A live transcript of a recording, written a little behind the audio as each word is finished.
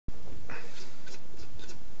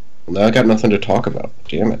Now I got nothing to talk about.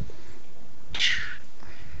 Damn it.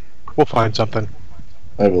 We'll find something.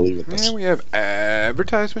 I believe it. Yeah, we have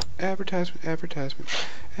advertisement.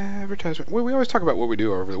 Well, we always talk about what we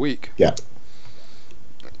do over the week. Yeah.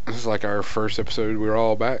 This is like our first episode. We're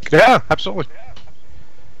all back. Yeah, absolutely.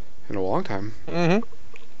 In a long time.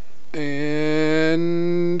 Mm-hmm.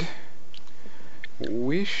 And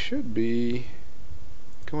we should be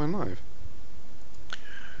going live.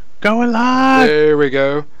 Going live! There we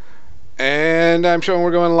go. And I'm showing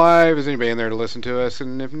we're going live. Is anybody in there to listen to us?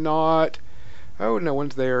 And if not, oh, no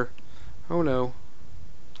one's there. Oh, no.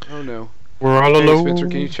 Oh, no. We're all Hey, alone. Spencer,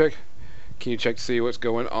 can you check? Can you check to see what's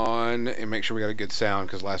going on and make sure we got a good sound?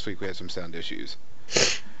 Because last week we had some sound issues.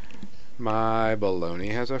 My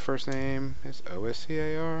baloney has a first name. It's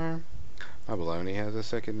O-S-C-A-R. My baloney has a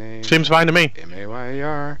second name. Seems fine to me.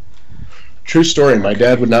 M-A-Y-E-R. True story. My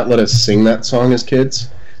dad would not let us sing that song as kids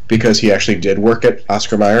because he actually did work at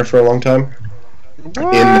Oscar Mayer for a long time in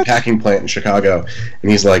the packing plant in Chicago.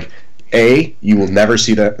 And he's like, A, you will never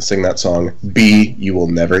sing that song. B, you will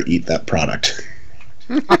never eat that product.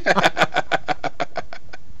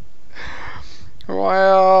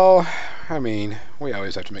 Well, I mean, we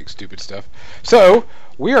always have to make stupid stuff. So,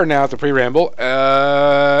 we are now at the PreRamble,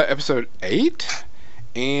 episode 8.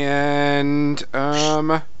 And,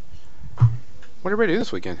 what did everybody do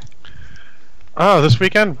this weekend? Oh, this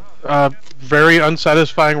weekend? Very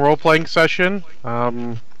unsatisfying role-playing session.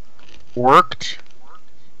 Worked.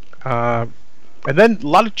 And then a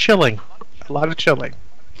lot of chilling.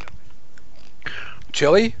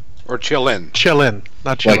 Chili or chillin'? Chillin',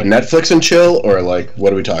 not Like chilling. Netflix and chill, or like,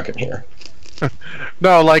 what are we talking here?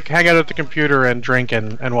 No, like hang out at the computer and drink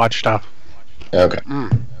and watch stuff. Okay.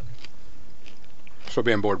 So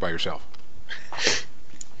being bored by yourself.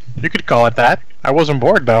 You could call it that. I wasn't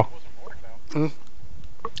bored, though.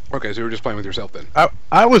 Okay, so you were just playing with yourself then.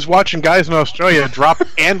 I was watching guys in Australia drop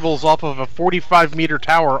anvils off of a 45-meter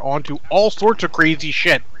tower onto all sorts of crazy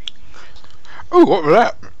shit. Ooh, what was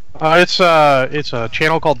that? It's a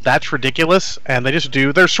channel called That's Ridiculous, and they just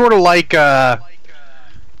do. They're sort of like God,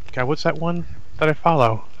 what's that one that I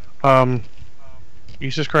follow?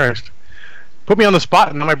 Jesus Christ, put me on the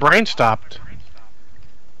spot, and then my brain stopped.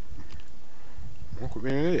 Quit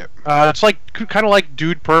being an idiot. It's like kind of like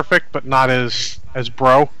Dude Perfect, but not as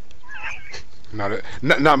bro.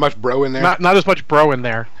 Not much bro in there. Not as much bro in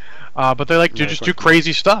there. But they like to just do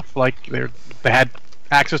crazy stuff. Like they had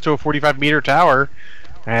access to a 45-meter tower.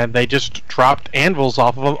 And they just dropped anvils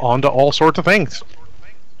off of them onto all sorts of things.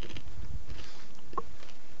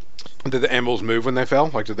 Did the anvils move when they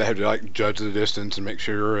fell? Like, did they have to like judge the distance and make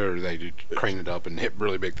sure, or did they just crane it up and hit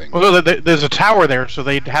really big things? Well, there's a tower there, so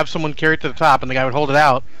they'd have someone carry it to the top, and the guy would hold it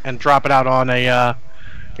out and drop it out on a.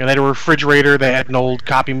 They had a refrigerator, they had an old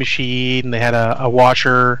copy machine, they had a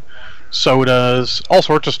washer, sodas, all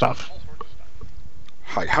sorts of stuff.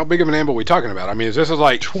 Like, how big of an anvil are we talking about? I mean, is this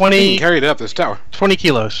like 20 carried up this tower? 20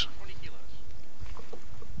 kilos.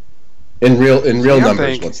 In real I numbers,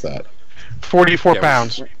 think- what's that? 44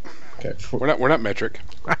 pounds. Okay. We're not metric.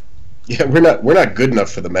 Yeah, we're not good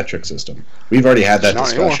enough for the metric system. We've already had that Not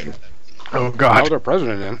discussion. Oh How's God. our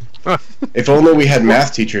president in? If only we had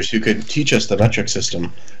math teachers who could teach us the metric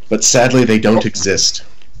system, but sadly they don't exist.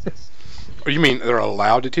 Oh, you mean they're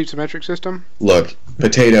allowed to teach the metric system? Look,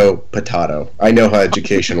 potato. I know how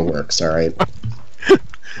education works, alright?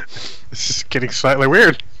 This is getting slightly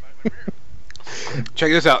weird.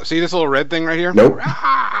 Check this out. See this little red thing right here? Nope.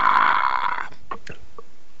 Ah!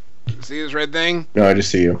 See this red thing? No, I just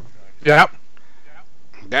see you. Yep.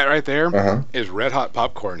 That right there is Uh-huh. red hot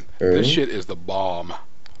popcorn. Mhm. This shit is the bomb.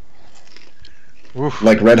 Oof.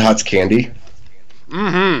 Like Red Hot's candy?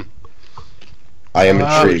 Mm-hmm. I am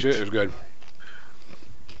Shit intrigued. is good.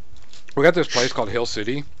 We got this place called Hill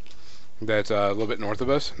City that's a little bit north of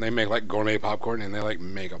us. They make like gourmet popcorn, and they like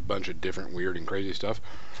make a bunch of different weird and crazy stuff.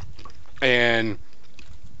 And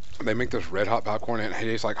they make this red hot popcorn, and it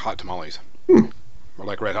tastes like hot tamales. Or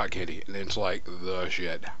like red hot candy. And it's like the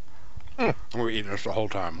shit. And we're eating this the whole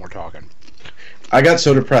time we're talking. I got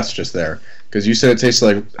so depressed just there, because you said it tastes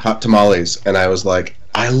like hot tamales, and I was like,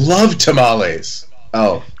 I love tamales!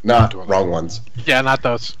 Oh, not wrong ones. Yeah, not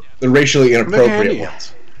those. The racially inappropriate candy.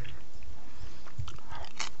 ones.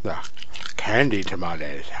 The candy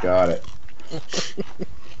tamales. Got it.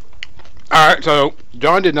 Alright, so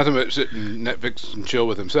John did nothing but sit and Netflix and chill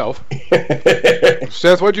with himself.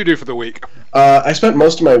 Seth, what'd you do for the week? I spent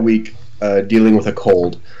most of my week dealing with a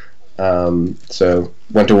cold. So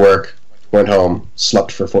went to work, went home,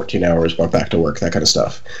 slept for 14 hours, went back to work, that kind of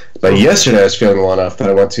stuff. But yesterday I was feeling well enough that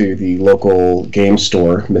I went to the local game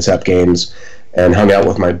store, Mishap Games, and hung out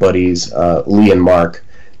with my buddies, Lee and Mark.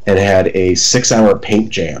 and had a 6-hour paint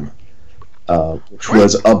jam, which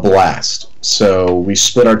was a blast. So we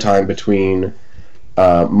split our time between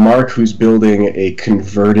Mark, who's building a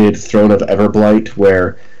converted Throne of Everblight,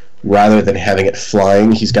 where rather than having it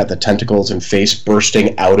flying, he's got the tentacles and face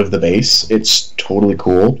bursting out of the base. It's totally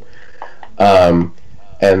cool. And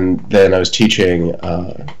then I was teaching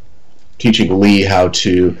Lee how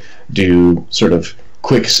to do sort of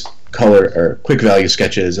quick value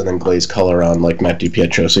sketches and then glaze color on like Matt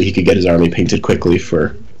DiPietro, so he could get his army painted quickly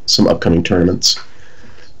for some upcoming tournaments.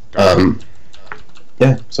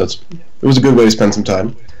 Yeah, so it was a good way to spend some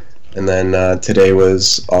time. And then today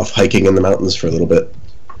was off hiking in the mountains for a little bit.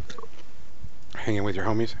 Hanging with your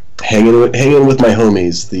homies? Hanging with my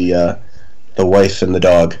homies, the wife and the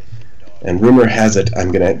dog. And rumor has it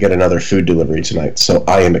I'm going to get another food delivery tonight, so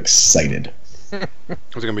I am excited. Is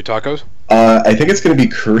it going to be tacos? I think it's going to be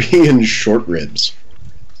Korean short ribs.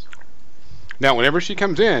 Now, whenever she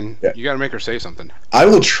comes in, Yeah. you got to make her say something. I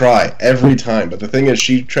will try every time, but the thing is,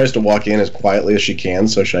 she tries to walk in as quietly as she can,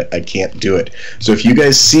 so I can't do it. So if you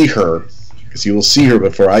guys see her, because you will see her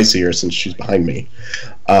before I see her since she's behind me,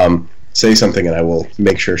 say something and I will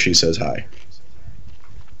make sure she says hi.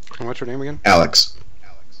 And what's her name again? Alex.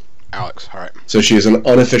 Alex, all right. So she is an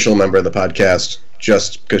unofficial member of the podcast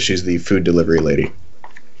just because she's the food delivery lady.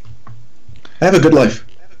 I have a good life.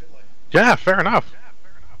 Yeah, fair enough.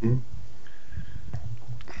 Mm-hmm.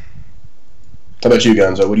 How about you,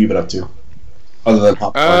 Gonzo? What have you been up to? Other than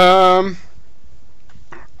popcorn?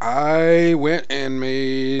 I went and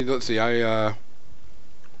made, let's see, I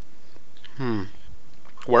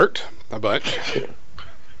worked a bunch. I think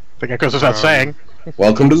that goes without saying.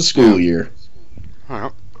 Welcome to the school year. I don't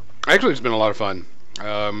know. Actually, it's been a lot of fun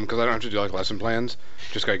because I don't have to do like lesson plans.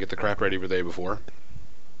 Just gotta get the crap ready for the day before.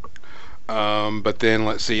 But then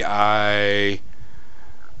let's see, we're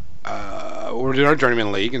doing our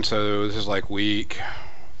journeyman league, and so this is like week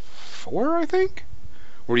 4, I think,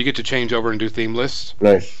 where you get to change over and do theme lists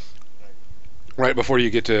Nice. right before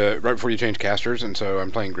you change casters. And so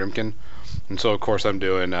I'm playing Grimkin, and so of course I'm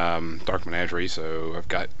doing Dark Menagerie. So I've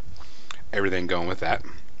got everything going with that.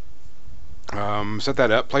 Set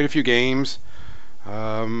that up, played a few games.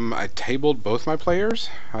 I tabled both my players.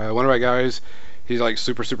 One of my guys, he's like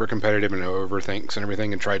super competitive and overthinks and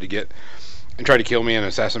everything, and tried to kill me and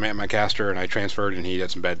assassinate my caster, and I transferred and he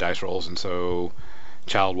had some bad dice rolls, and so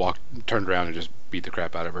Child turned around and just beat the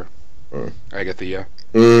crap out of her. Agathea.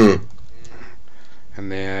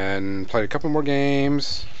 And then played a couple more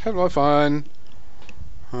games, had a lot of fun.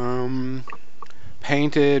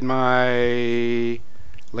 Painted my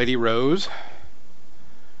Lady Rose.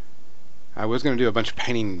 I was going to do a bunch of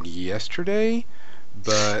painting yesterday,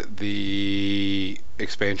 but the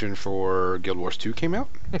expansion for Guild Wars 2 came out,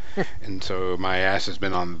 and so my ass has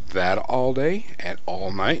been on that all day and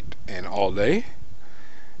all night and all day,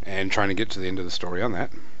 and trying to get to the end of the story on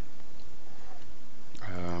that.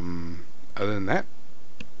 Other than that,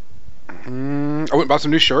 I went and bought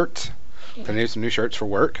some new shirts. I needed some new shirts for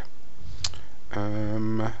work.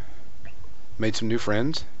 Made some new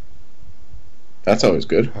friends. That's always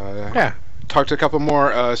good. Yeah. Talked to a couple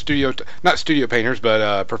more not studio painters,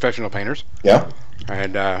 but professional painters. Yeah.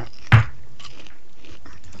 And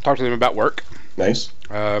talked to them about work. Nice.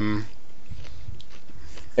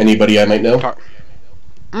 Anybody I might know?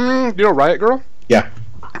 You know Riot Girl? Yeah.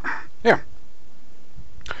 Yeah.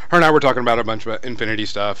 Her and I were talking about a bunch of Infinity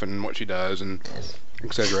stuff and what she does and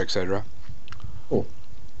et cetera, et cetera. Cool.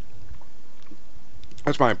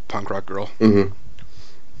 That's my punk rock girl. Mm-hmm.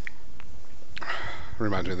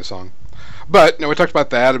 Reminds me of the song. But no, we talked about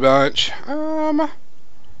that a bunch.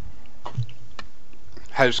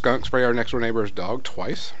 Had a skunk spray our next door neighbor's dog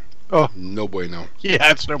twice. Oh. No bueno.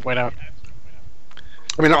 Yeah, it's no point out.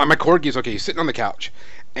 I mean, my corgi's okay. He's sitting on the couch,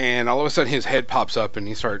 and all of a sudden his head pops up, and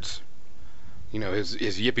he starts, his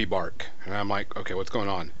yippy bark, and I'm like, okay, what's going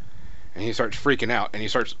on? And he starts freaking out, and he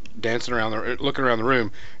starts dancing around, looking around the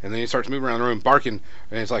room, and then he starts moving around the room, barking,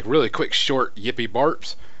 and it's like really quick, short, yippy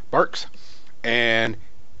barks, and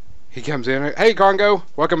he comes in, hey, Gonzo,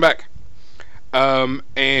 welcome back. And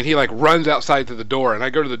he like runs outside to the door, and I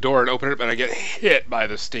go to the door and open it up, and I get hit by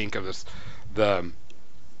the stink of the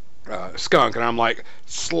skunk, and I'm like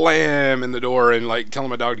slamming the door and like telling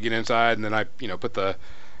my dog to get inside, and then I put the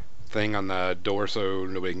thing on the door so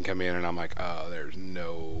nobody can come in, and I'm like, oh, there's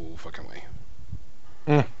no fucking way.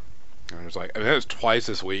 And it's like, that was twice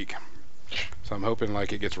this week, so I'm hoping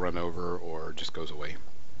like it gets run over or just goes away,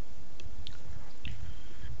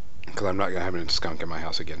 because I'm not gonna have a skunk in my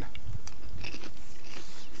house again.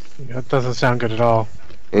 That doesn't sound good at all.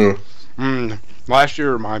 Last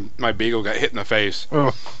year my beagle got hit in the face.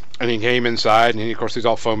 Oh. and he came inside, and of course he's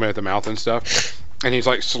all foaming at the mouth and stuff, and he's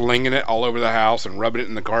like slinging it all over the house and rubbing it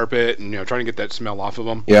in the carpet, and trying to get that smell off of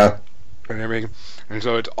him. Yeah. And everything, and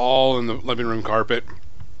so it's all in the living room carpet,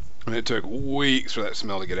 and it took weeks for that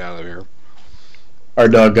smell to get out of here. Our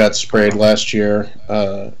dog got sprayed last year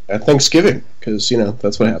at Thanksgiving because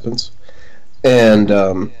that's what happens,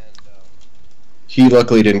 and he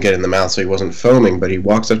luckily didn't get in the mouth, so he wasn't foaming. But he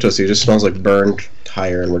walks up to us. He just smells like burned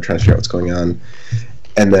tire, and we're trying to figure out what's going on.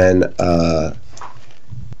 And then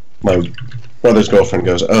my brother's girlfriend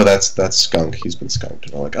goes, "Oh, that's skunk. He's been skunked."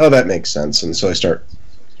 And I'm like, "Oh, that makes sense." And so I start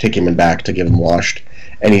taking him back to get him washed,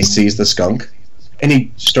 and he sees the skunk, and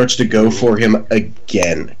he starts to go for him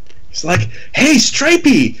again. He's like, "Hey,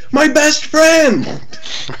 Stripey, my best friend!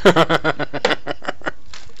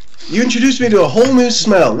 You introduced me to a whole new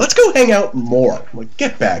smell. Let's go hang out more." I'm like,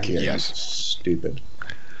 "Get back here, Yes. you stupid."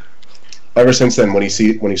 Ever since then, when he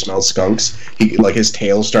smells skunks, his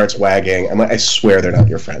tail starts wagging. I'm like, "I swear they're not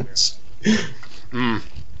your friends." No,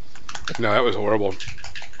 that was horrible.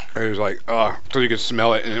 It was like, so you could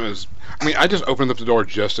smell it, and it was. I mean, I just opened up the door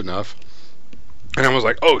just enough, and I was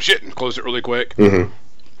like, "Oh shit!" and closed it really quick. Mm-hmm.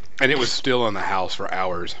 And it was still in the house for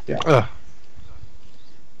hours. Yeah.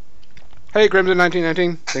 Hey,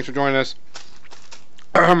 Crimson1919, thanks for joining us.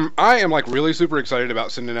 I am like really super excited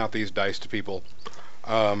about sending out these dice to people.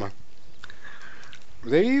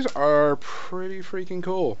 These are pretty freaking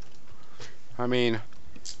cool. I mean,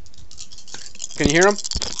 can you hear them?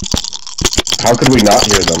 How could we not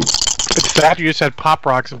hear them? It's sad you just said Pop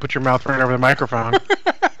Rocks and put your mouth right over the microphone.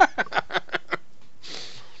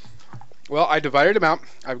 Well, I divided them out.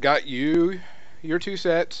 I've got your 2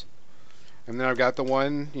 sets, and then I've got the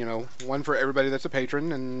one, one for everybody that's a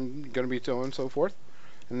patron and going to be so on and so forth.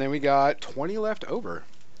 And then we got 20 left over.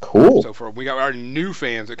 Cool. So we got our new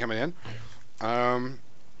fans that coming in. And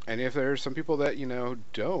if there's some people that,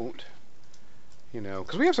 don't,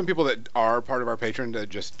 because we have some people that are part of our patron that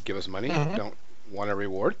just give us money, don't want a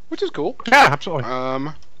reward, which is cool. Yeah,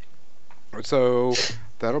 absolutely. So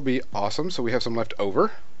that'll be awesome. So we have some left over.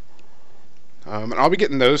 And I'll be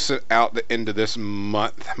getting those out the end of this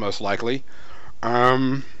month, most likely.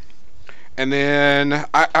 And then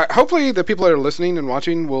I hopefully the people that are listening and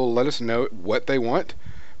watching will let us know what they want,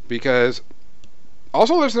 because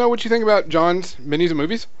also let us know what you think about John's minis and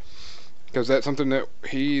movies, because that's something that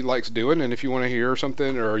he likes doing. And if you want to hear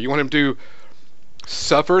something, or you want him to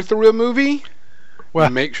suffer through a movie,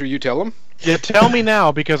 well, make sure you tell him. Yeah, tell me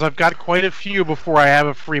now, because I've got quite a few before I have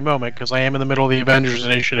a free moment, because I am in the middle of the Avengers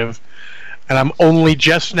Initiative. And I'm only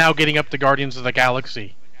just now getting up to Guardians of the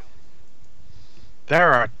Galaxy.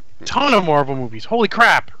 There are a ton of Marvel movies. Holy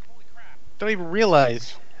crap. Don't even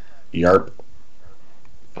realize. Yarp.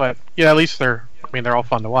 But, at least they're all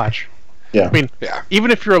fun to watch. Yeah.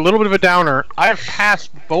 Even if you're a little bit of a downer, I've passed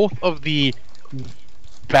both of the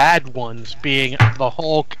bad ones, being the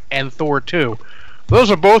Hulk and Thor 2.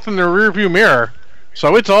 Those are both in the rearview mirror.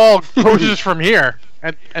 So it's all roses from here.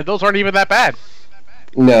 And those aren't even that bad.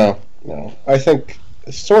 No. I think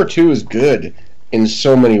Thor 2 is good in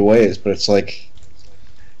so many ways, but it's like...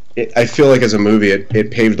 I feel like as a movie,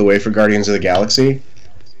 it paved the way for Guardians of the Galaxy,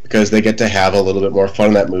 because they get to have a little bit more fun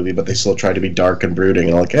in that movie, but they still try to be dark and brooding,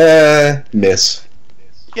 and I'm like, miss.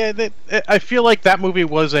 Yeah, I feel like that movie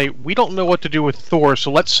was we don't know what to do with Thor,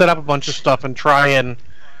 so let's set up a bunch of stuff and try and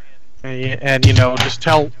just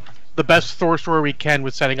tell the best Thor story we can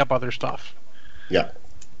with setting up other stuff. Yeah.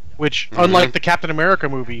 Which, unlike the Captain America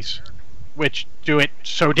movies, which do it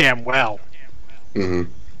so damn well.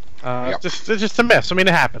 Mm-hmm. It's just a miss. It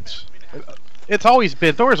happens.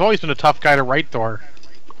 Thor's always been a tough guy to write Thor.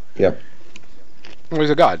 Yep. Well,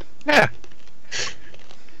 he's a god. Yeah.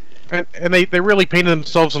 And they really painted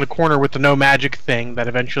themselves in a corner with the no magic thing that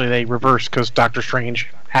eventually they reversed because Doctor Strange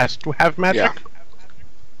has to have magic.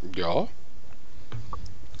 Yeah.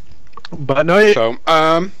 But no, it's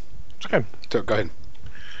okay. So go ahead.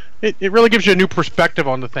 It really gives you a new perspective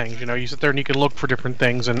on the things. You sit there and you can look for different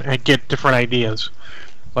things and get different ideas.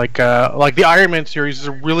 Like the Iron Man series is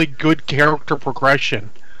a really good character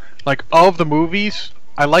progression. Like, of the movies,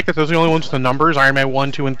 I like that those are the only ones with the numbers, Iron Man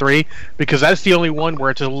 1, 2, and 3, because that's the only one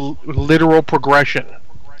where it's a literal progression.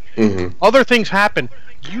 Mm-hmm. Other things happen.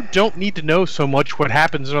 You don't need to know so much what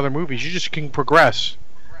happens in other movies. You just can progress,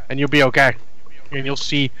 and you'll be okay. And you'll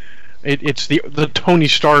see it's the Tony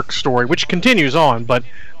Stark story, which continues on, but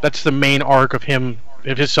that's the main arc of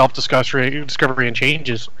his self-discovery and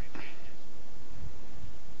changes.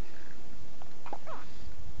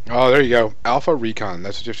 Oh, there you go. Alpha Recon.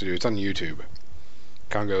 That's what you have to do. It's on YouTube.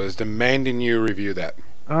 Congo is demanding you review that.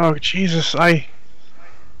 Oh, Jesus. I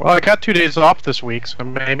got 2 days off this week, so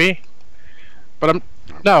maybe. But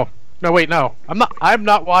No, no, wait, no. I'm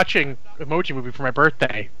not watching Emoji Movie for my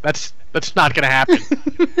birthday. That's not gonna happen.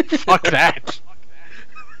 Fuck that.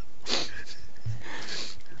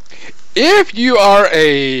 If you are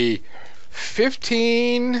a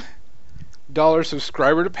 $15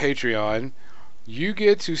 subscriber to Patreon, you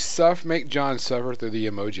get to make John suffer through the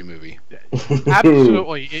Emoji Movie.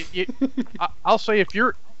 Absolutely. I'll say if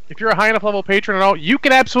you're a high enough level patron and all, you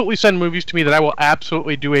can absolutely send movies to me that I will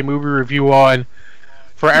absolutely do a movie review on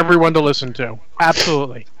for everyone to listen to.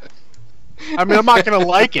 Absolutely. I mean, I'm not going to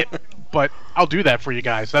like it, but I'll do that for you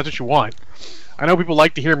guys. That's what you want. I know people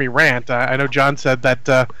like to hear me rant. I know John said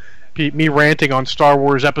that me ranting on Star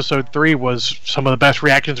Wars Episode 3 was some of the best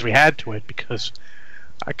reactions we had to it, because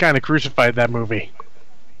I kind of crucified that movie.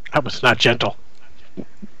 That was not gentle.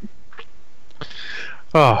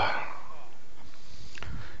 Oh.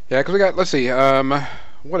 Yeah, because we got, let's see,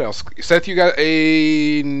 what else? Seth, you got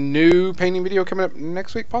a new painting video coming up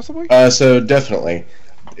next week, possibly? So definitely.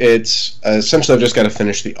 It's essentially I've just got to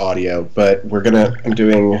finish the audio, but I'm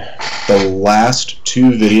doing the last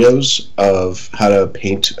 2 videos of how to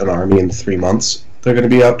paint an army in 3 months. They're going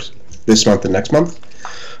to be out this month and next month.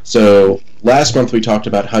 So last month we talked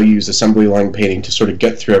about how you use assembly line painting to sort of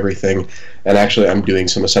get through everything, and actually I'm doing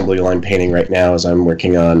some assembly line painting right now as I'm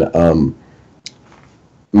working on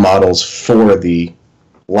models for the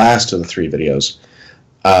last of the 3 videos.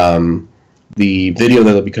 The video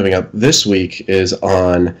that will be coming up this week is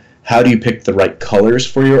on how do you pick the right colors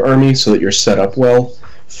for your army so that you're set up well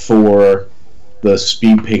for the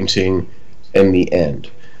speed painting in the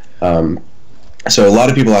end. So a lot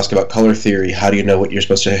of people ask about color theory. How do you know what you're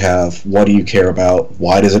supposed to have? What do you care about?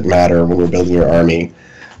 Why does it matter when we're building your army?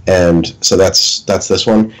 And so that's this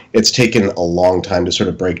one. It's taken a long time to sort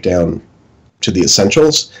of break down to the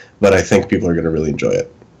essentials, but I think people are going to really enjoy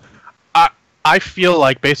it. I feel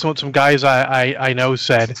like, based on what some guys I know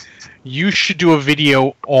said, you should do a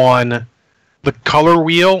video on the color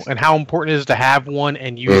wheel and how important it is to have one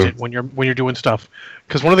and use it when you're doing stuff.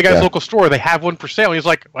 Because one of the guys' local store, they have one for sale. And he's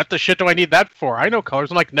like, "What the shit do I need that for? I know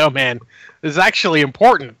colors." I'm like, "No, man, this is actually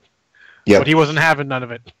important." Yeah. But he wasn't having none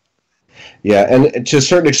of it. Yeah, and to a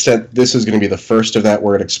certain extent, this is going to be the first of that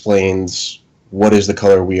where it explains what is the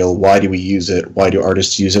color wheel, why do we use it, why do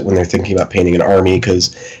artists use it when they're thinking about painting an army,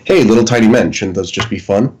 because, hey, little tiny men, shouldn't those just be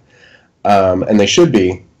fun? And they should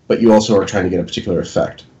be, but you also are trying to get a particular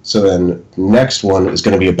effect. So then next one is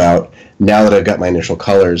going to be about, now that I've got my initial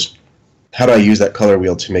colors, how do I use that color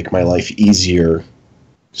wheel to make my life easier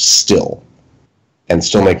still, and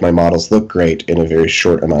still make my models look great in a very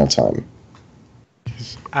short amount of time?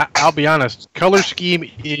 I'll be honest, color scheme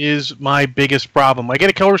is my biggest problem. I get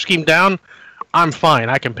a color scheme down, I'm fine.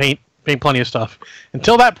 I can paint plenty of stuff.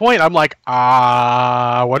 Until that point, I'm like,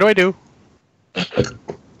 what do I do?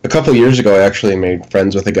 A couple of years ago, I actually made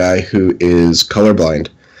friends with a guy who is colorblind.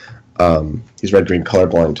 He's red-green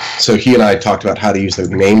colorblind. So he and I talked about how to use the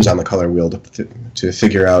names on the color wheel to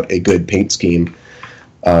figure out a good paint scheme.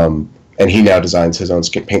 And he now designs his own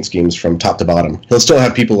paint schemes from top to bottom. He'll still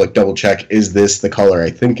have people like double check, is this the color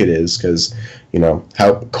I think it is? Because, you know,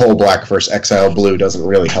 how coal black versus exile blue doesn't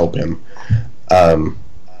really help him.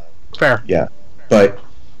 Fair. Yeah. But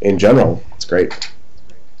in general, it's great.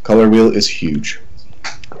 Color wheel is huge.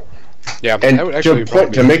 Yeah, and that would actually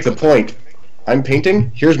to make the point, I'm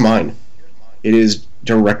painting, here's mine. It is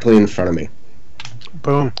directly in front of me.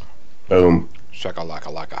 Boom. Boom.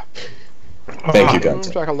 Shaka-laka-laka. Thank you,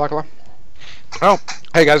 Gonzo. Shaka-laka-laka. Oh,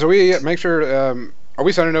 hey guys, are we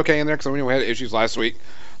sounding okay in there? Because we had issues last week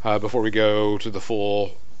before we go to the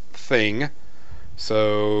full thing.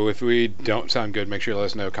 So if we don't sound good, make sure you let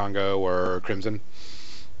us know, Congo or Crimson.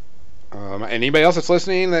 And anybody else that's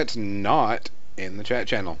listening that's not in the chat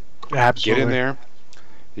channel, absolutely. get in there,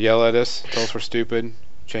 yell at us, tell us we're stupid,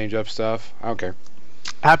 change up stuff. I don't care.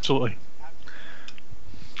 Absolutely.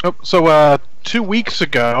 Oh, so 2 weeks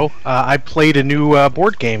ago, I played a new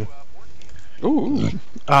board game. Ooh.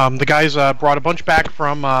 The guys brought a bunch back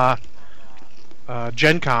from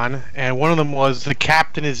Gen Con, and one of them was The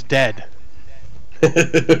Captain is Dead.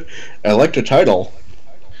 I like the title.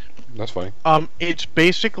 That's funny. It's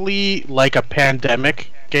basically like a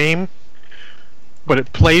Pandemic game, but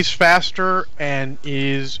it plays faster and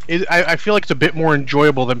I feel like it's a bit more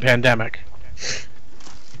enjoyable than Pandemic.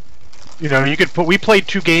 You know, we played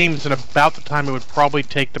 2 games in about the time it would probably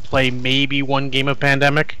take to play maybe 1 game of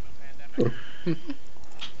Pandemic.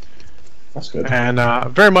 That's good. And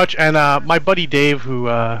very much, and my buddy Dave, who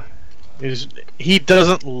he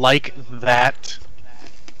doesn't like that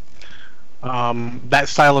that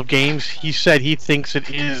style of games. He said he thinks it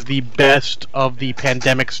is the best of the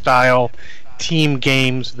Pandemic style team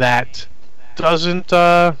games that doesn't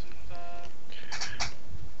that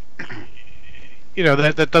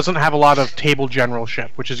doesn't have a lot of table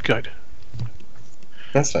generalship, which is good.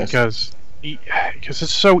 That's nice. Because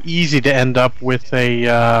it's so easy to end up with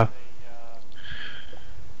a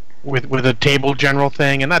with a table general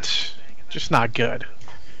thing, and that's just not good.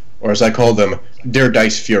 Or as I call them, Der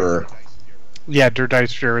Dice Führer. Yeah, Der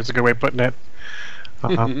Dice Führer is a good way of putting it.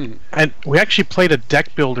 And we actually played a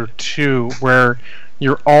deck builder too, where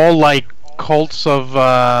you're all like cults of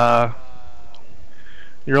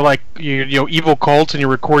you're like evil cults, and you're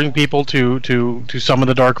recording people to summon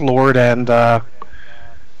the Dark Lord and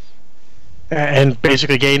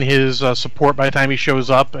basically gain his support by the time he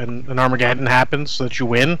shows up and an Armageddon happens so that you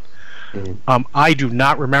win. Mm-hmm. I do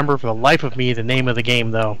not remember for the life of me the name of the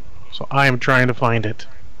game, though, so I am trying to find it.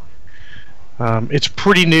 It's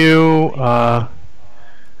pretty new.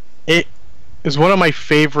 It is one of my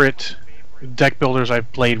favorite deck builders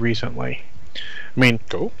I've played recently. I mean,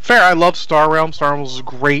 Cool. fair, I love Star Realm. Star Realm is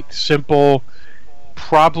great, simple,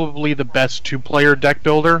 probably the best two-player deck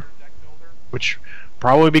builder, which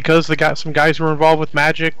probably because they got some guys who were involved with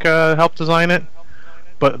Magic helped design it.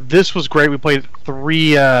 But this was great. We played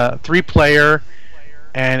three-player,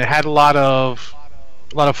 and it had a lot of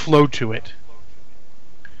flow to it.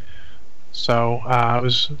 So I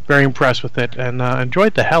was very impressed with it and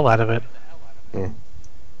enjoyed the hell out of it.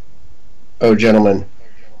 Oh, gentlemen,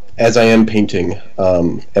 as I am painting,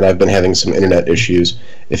 and I've been having some internet issues,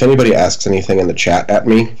 if anybody asks anything in the chat at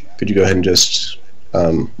me, could you go ahead and just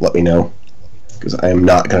let me know? Because I am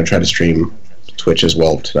not going to try to stream Twitch as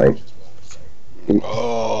well tonight.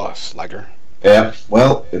 Oh, slugger. Yeah,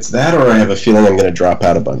 well, it's that, or I have a feeling I'm going to drop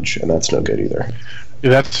out a bunch, and that's no good either. Yeah,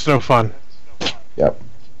 that's no fun. Yep.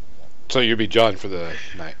 So you'll be John for the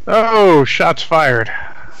night. Oh, shots fired.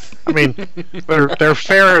 I mean, they're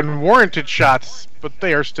fair and warranted shots, but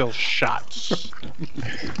they are still shots.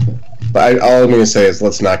 But all I'm going to say is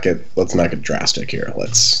let's not get drastic here.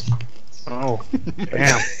 Let's. Oh,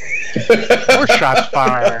 damn! More shots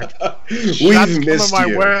fired. We've Shots missed coming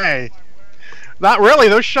my you. way. Not really.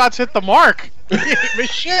 Those shots hit the mark.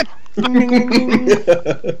 Shit.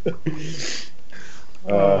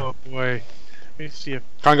 Oh boy. Let me see if.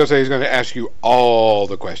 Congo says he's going to ask you all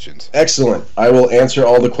the questions. Excellent. I will answer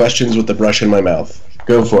all the questions with the brush in my mouth.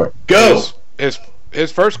 Go for it. Go!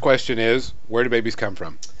 His first question is, where do babies come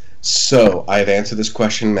from? So, I've answered this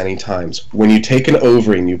question many times. When you take an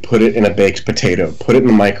ovary and you put it in a baked potato, put it in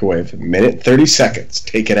the microwave, minute 30 seconds,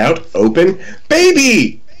 take it out, open,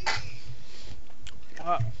 baby!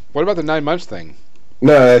 What about the 9 months thing?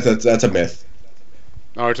 No, that's a myth.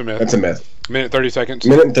 Oh, it's a myth. That's a myth. Minute 30 seconds?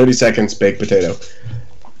 Minute and 30 seconds, baked potato.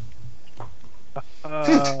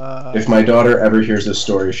 If my daughter ever hears this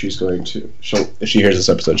story, if she hears this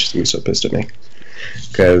episode, she's going to be so pissed at me.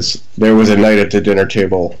 Because there was a night at the dinner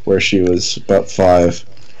table where she was about 5,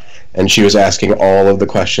 and she was asking all of the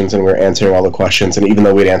questions, and we were answering all the questions, and even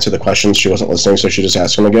though we'd answer the questions, she wasn't listening, so she just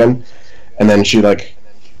asked them again. And then she,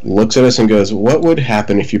 looks at us and goes, what would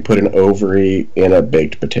happen if you put an ovary in a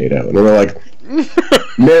baked potato? And we were like,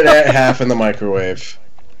 minute and a half in the microwave.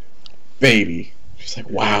 Baby. She's like,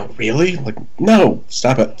 wow, really? Like, no,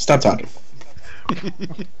 stop it. Stop talking.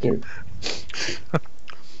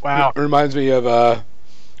 Wow. It reminds me of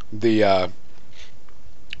the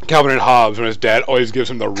Calvin and Hobbes when his dad always gives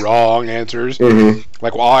him the wrong answers. Mm-hmm.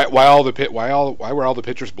 Like why were all the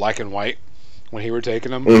pictures black and white when he were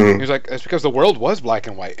taking them? Mm-hmm. He's like, it's because the world was black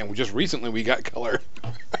and white, and just recently we got color.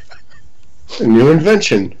 A new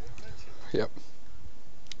invention. Yep.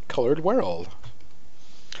 Colored world.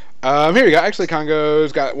 Here you go. Actually,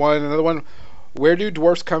 Congo's got another one. Where do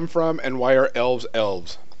dwarfs come from, and why are elves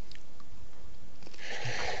elves?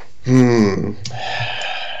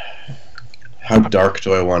 How dark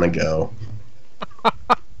do I want to go?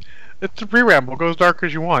 It's a PreRamble. Go as dark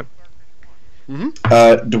as you want.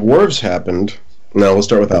 Dwarves happened. No, we'll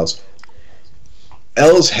start with elves.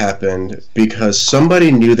 Elves happened because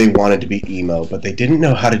somebody knew they wanted to be emo, but they didn't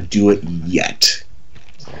know how to do it yet.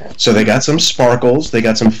 So they got some sparkles, they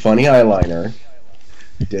got some funny eyeliner,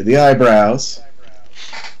 did the eyebrows,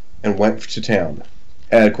 and went to town.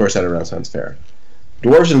 And of course at a Renaissance fair.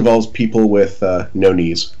 Dwarves involves people with no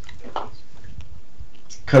knees.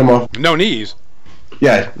 Cut them off. No knees.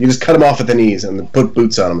 Yeah, you just cut them off at the knees and then put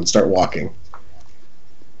boots on them and start walking.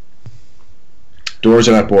 Dwarves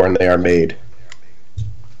are not born, they are made.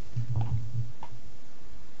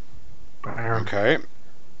 Okay.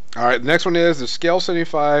 Alright, the next one is the Scale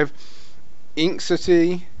 75 Ink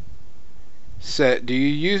City set. Do you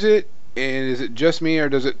use it? And is it just me, or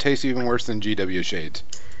does it taste even worse than GW Shades?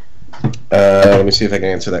 Let me see if I can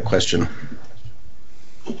answer that question.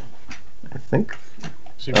 think.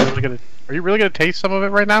 Are you really gonna taste some of it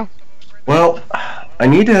right now? Well,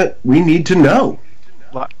 we need to know.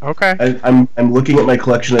 Okay. I'm looking at my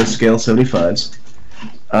collection of scale 75s.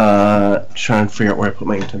 Trying to figure out where I put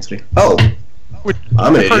my intensity. Oh,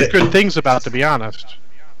 I'm an I've heard idiot. good things about, to be honest.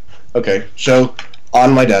 Okay, so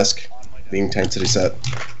on my desk, the intensity set.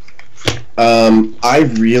 I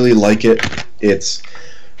really like it. It's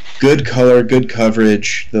good color, good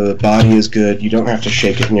coverage. The body is good. You don't have to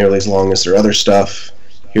shake it nearly as long as their other stuff.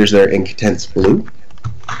 Here's their Intense Blue.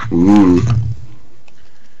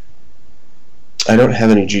 I don't have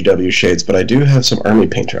any GW shades, but I do have some Army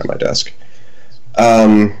Painter on my desk.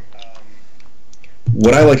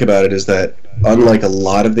 What I like about it is that, unlike a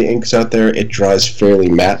lot of the inks out there, it dries fairly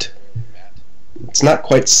matte. It's not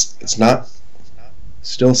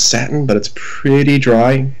still satin, but it's pretty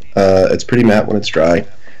dry. It's pretty matte when it's dry.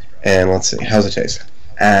 And let's see, how's it taste?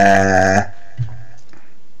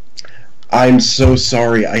 I'm so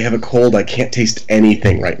sorry. I have a cold. I can't taste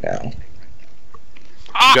anything right now.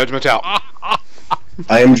 Judgment out.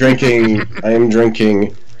 I am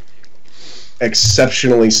drinking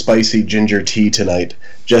exceptionally spicy ginger tea tonight,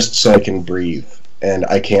 just so I can breathe, and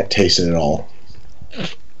I can't taste it at all.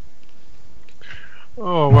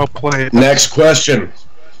 Oh, well played. Next question.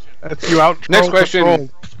 That's you out. Next question.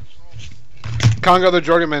 Congo the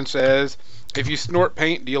Jordanman says, if you snort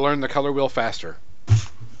paint, do you learn the color wheel faster?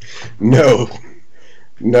 No,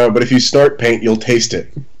 but if you snort paint, you'll taste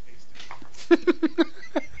it.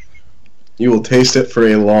 You will taste it for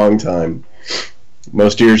a long time.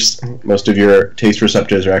 Most of your taste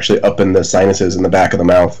receptors are actually up in the sinuses in the back of the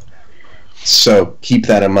mouth. So keep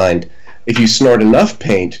that in mind. If you snort enough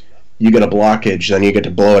paint, you get a blockage, then you get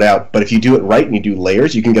to blow it out. But if you do it right and you do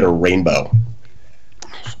layers, you can get a rainbow.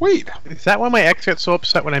 Sweet. Is that why my ex got so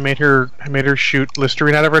upset when I made her shoot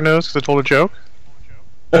Listerine out of her nose because I told a joke?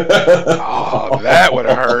 Oh, that would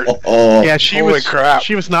have hurt. Yeah, she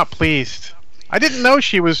was not pleased. I didn't know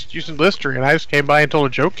she was using Listerine. I just came by and told a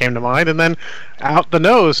joke came to mind, and then out the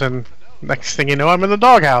nose, and next thing you know, I'm in the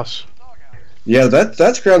doghouse. Yeah,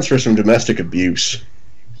 that's grounds for some domestic abuse.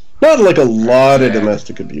 Not like a lot of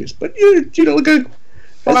domestic abuse, but you know, like a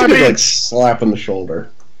like slap on the shoulder.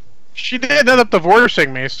 She did end up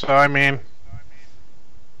divorcing me, so I mean,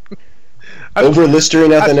 over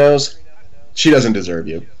Listerine at the nose, she doesn't deserve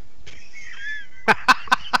you.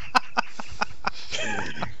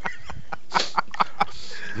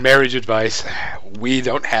 Marriage advice. We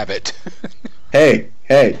don't have it. Hey.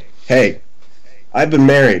 I've been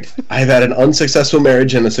married. I've had an unsuccessful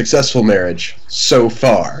marriage and a successful marriage. So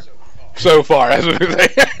far. So far, that's what I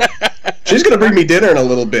say. She's going to bring me dinner in a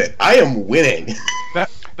little bit. I am winning.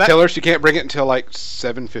 Tell her she can't bring it until like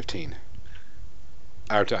 7:15.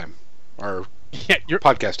 Our time. Our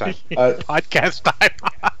podcast time. Podcast time.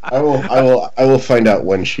 I will find out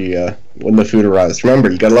when when the food arrives. Remember,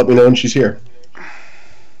 you got to let me know when she's here.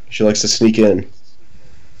 She likes to sneak in.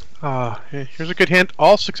 Here's a good hint.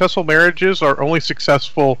 All successful marriages are only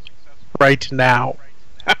successful right now.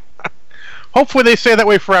 Hopefully they stay that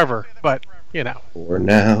way forever, but, you know. For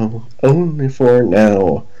now. Only for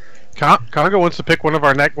now. Congo wants to pick one of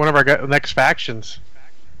our next factions.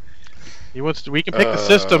 We can pick the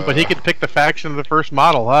system, but he can pick the faction of the first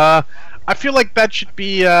model. I feel like that should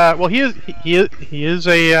be, well, he is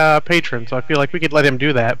a patron, so I feel like we could let him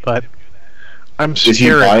do that, but I'm scared. Is he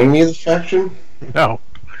buying me the faction? No.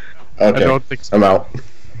 Okay. I don't think so. I'm out.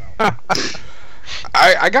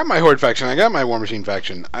 I got my Horde faction. I got my War Machine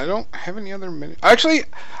faction. I don't have any other Actually,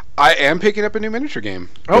 I am picking up a new miniature game.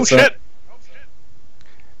 Oh, shit.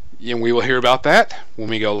 And we will hear about that when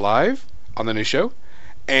we go live on the new show.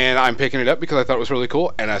 And I'm picking it up because I thought it was really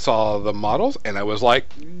cool. And I saw the models, and I was like,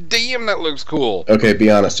 damn, that looks cool. Okay, be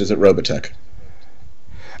honest. Is it Robotech?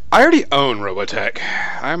 I already own Robotech.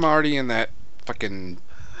 I'm already in that fucking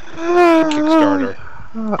Kickstarter.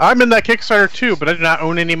 I'm in that Kickstarter too, but I do not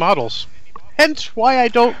own any models. Hence why I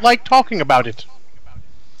don't like talking about it.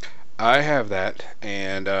 I have that,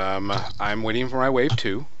 and I'm waiting for my Wave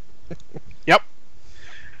 2. Yep.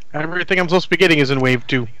 Everything I'm supposed to be getting is in Wave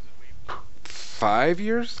 2. 5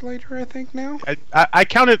 years later, I think now? I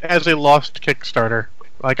count it as a lost Kickstarter.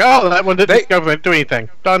 Like, oh, that one didn't do anything.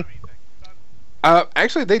 Done.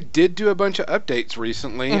 Actually, they did do a bunch of updates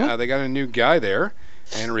recently. Mm-hmm. They got a new guy there,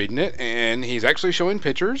 and reading it, and he's actually showing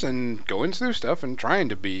pictures and going through stuff and trying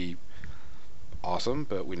to be awesome,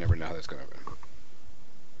 but we never know how that's going to happen.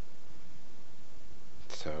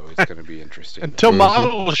 So it's going to be interesting. Until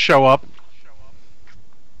models show up,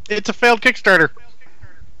 it's a failed Kickstarter.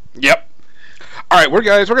 Yep. All right, we're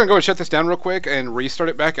going to go and shut this down real quick and restart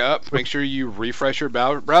it back up. Make sure you refresh your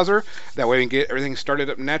browser. That way we can get everything started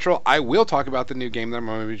up natural. I will talk about the new game that I'm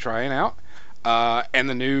going to be trying out and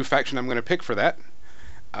the new faction I'm going to pick for that.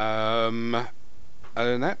 Other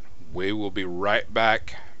than that, we will be right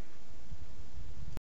back.